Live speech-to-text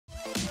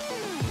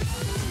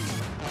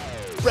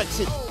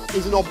Brexit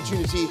is an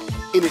opportunity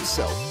in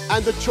itself,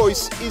 and the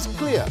choice is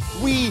clear.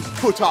 We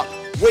put up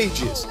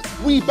wages.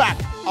 We back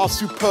our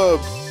superb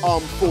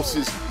armed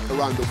forces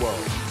around the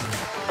world.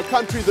 A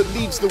country that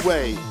leads the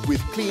way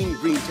with clean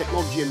green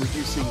technology and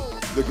reducing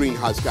the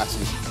greenhouse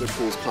gases that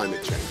cause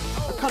climate change.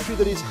 A country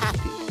that is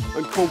happy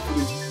and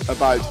confident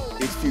about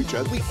its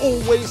future. We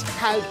always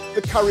had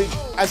the courage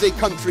as a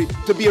country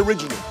to be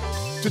original,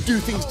 to do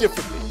things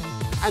differently.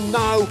 And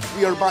now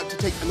we are about to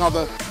take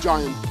another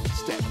giant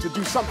step, to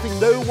do something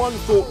no one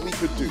thought we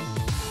could do.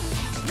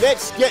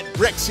 Let's get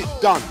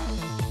Brexit done.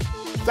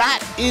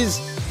 That is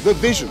the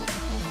vision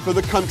for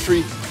the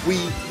country we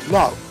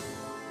love.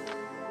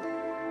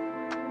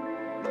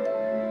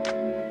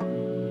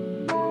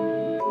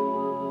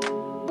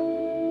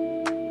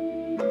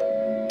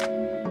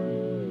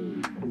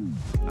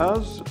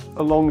 As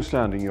a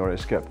long-standing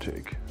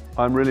Eurosceptic,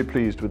 I'm really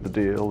pleased with the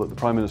deal that the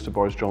Prime Minister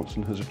Boris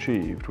Johnson has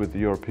achieved with the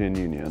European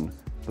Union.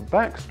 The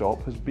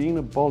backstop has been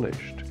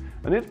abolished,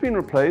 and it's been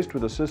replaced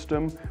with a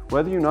system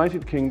where the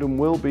United Kingdom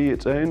will be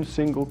its own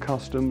single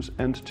customs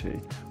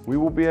entity. We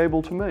will be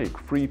able to make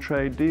free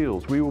trade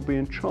deals. We will be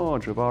in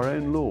charge of our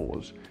own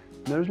laws.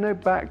 There is no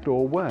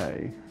backdoor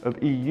way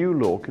of EU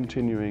law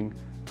continuing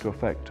to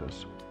affect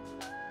us.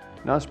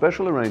 Now,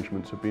 special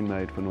arrangements have been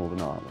made for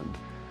Northern Ireland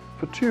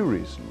for two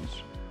reasons.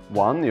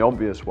 One, the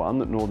obvious one,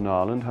 that Northern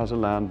Ireland has a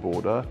land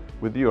border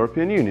with the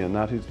European Union.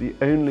 That is the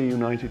only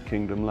United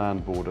Kingdom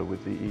land border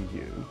with the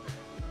EU,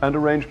 and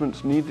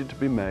arrangements needed to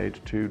be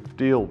made to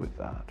deal with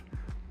that.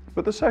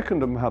 But the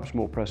second and perhaps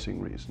more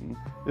pressing reason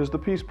is the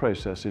peace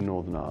process in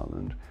Northern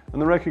Ireland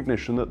and the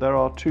recognition that there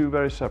are two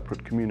very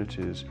separate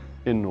communities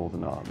in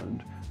Northern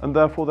Ireland, and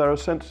therefore there are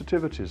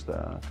sensitivities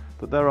there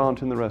that there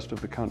aren't in the rest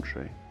of the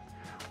country.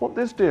 What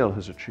this deal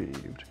has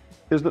achieved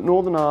is that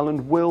Northern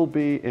Ireland will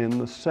be in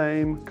the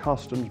same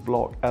customs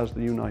bloc as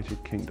the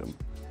United Kingdom.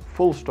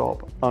 Full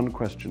stop,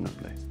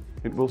 unquestionably.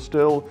 It will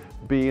still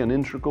be an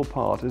integral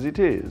part, as it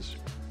is,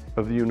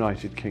 of the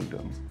United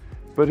Kingdom.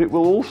 But it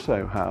will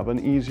also have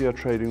an easier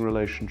trading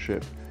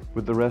relationship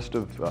with the rest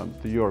of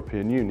the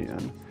European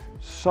Union,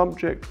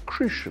 subject,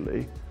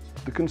 crucially,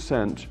 to the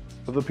consent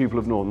of the people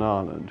of Northern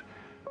Ireland.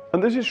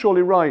 And this is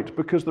surely right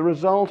because the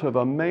result of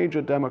a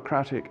major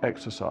democratic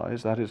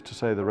exercise, that is to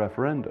say the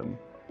referendum,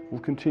 will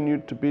continue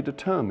to be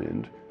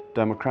determined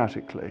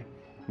democratically.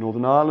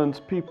 Northern Ireland's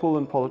people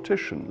and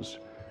politicians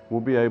will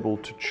be able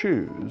to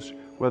choose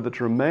whether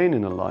to remain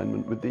in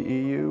alignment with the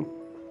EU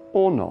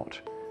or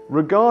not.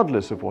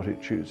 Regardless of what it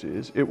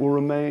chooses, it will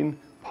remain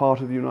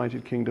part of the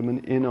United Kingdom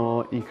and in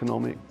our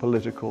economic,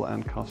 political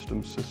and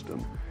customs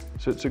system.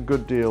 So it's a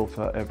good deal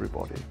for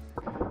everybody.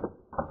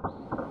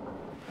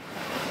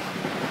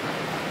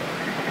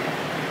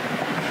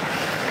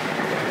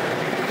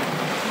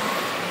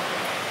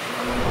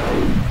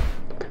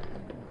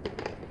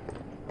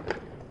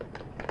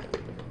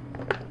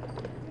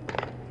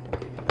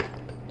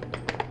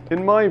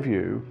 In my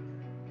view,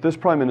 this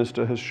Prime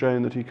Minister has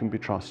shown that he can be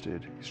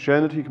trusted. He's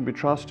shown that he can be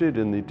trusted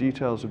in the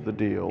details of the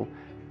deal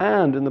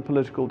and in the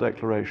political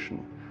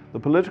declaration.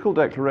 The political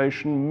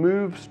declaration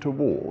moves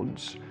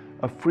towards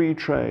a free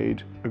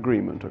trade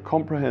agreement, a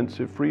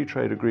comprehensive free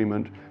trade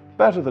agreement,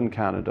 better than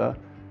Canada,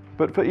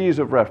 but for ease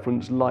of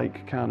reference,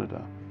 like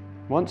Canada.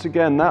 Once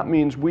again, that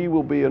means we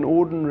will be an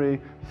ordinary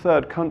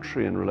third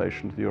country in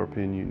relation to the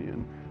European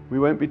Union. We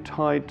won't be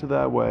tied to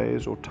their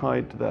ways or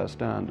tied to their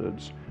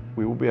standards.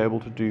 We will be able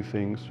to do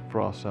things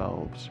for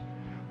ourselves.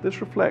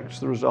 This reflects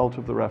the result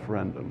of the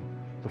referendum.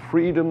 The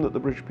freedom that the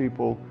British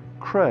people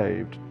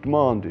craved,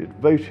 demanded,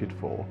 voted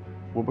for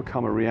will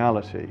become a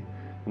reality,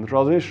 and the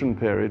transition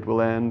period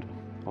will end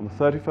on the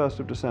 31st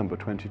of December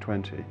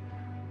 2020.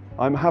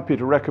 I'm happy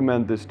to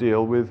recommend this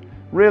deal with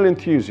real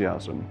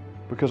enthusiasm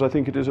because I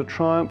think it is a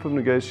triumph of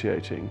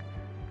negotiating,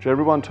 which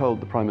everyone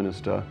told the Prime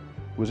Minister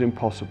was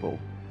impossible.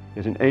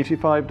 Yet in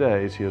 85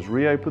 days he has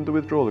reopened the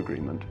withdrawal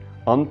agreement,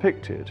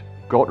 unpicked it,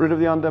 got rid of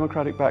the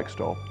undemocratic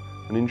backstop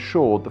and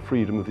ensured the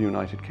freedom of the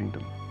United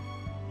Kingdom.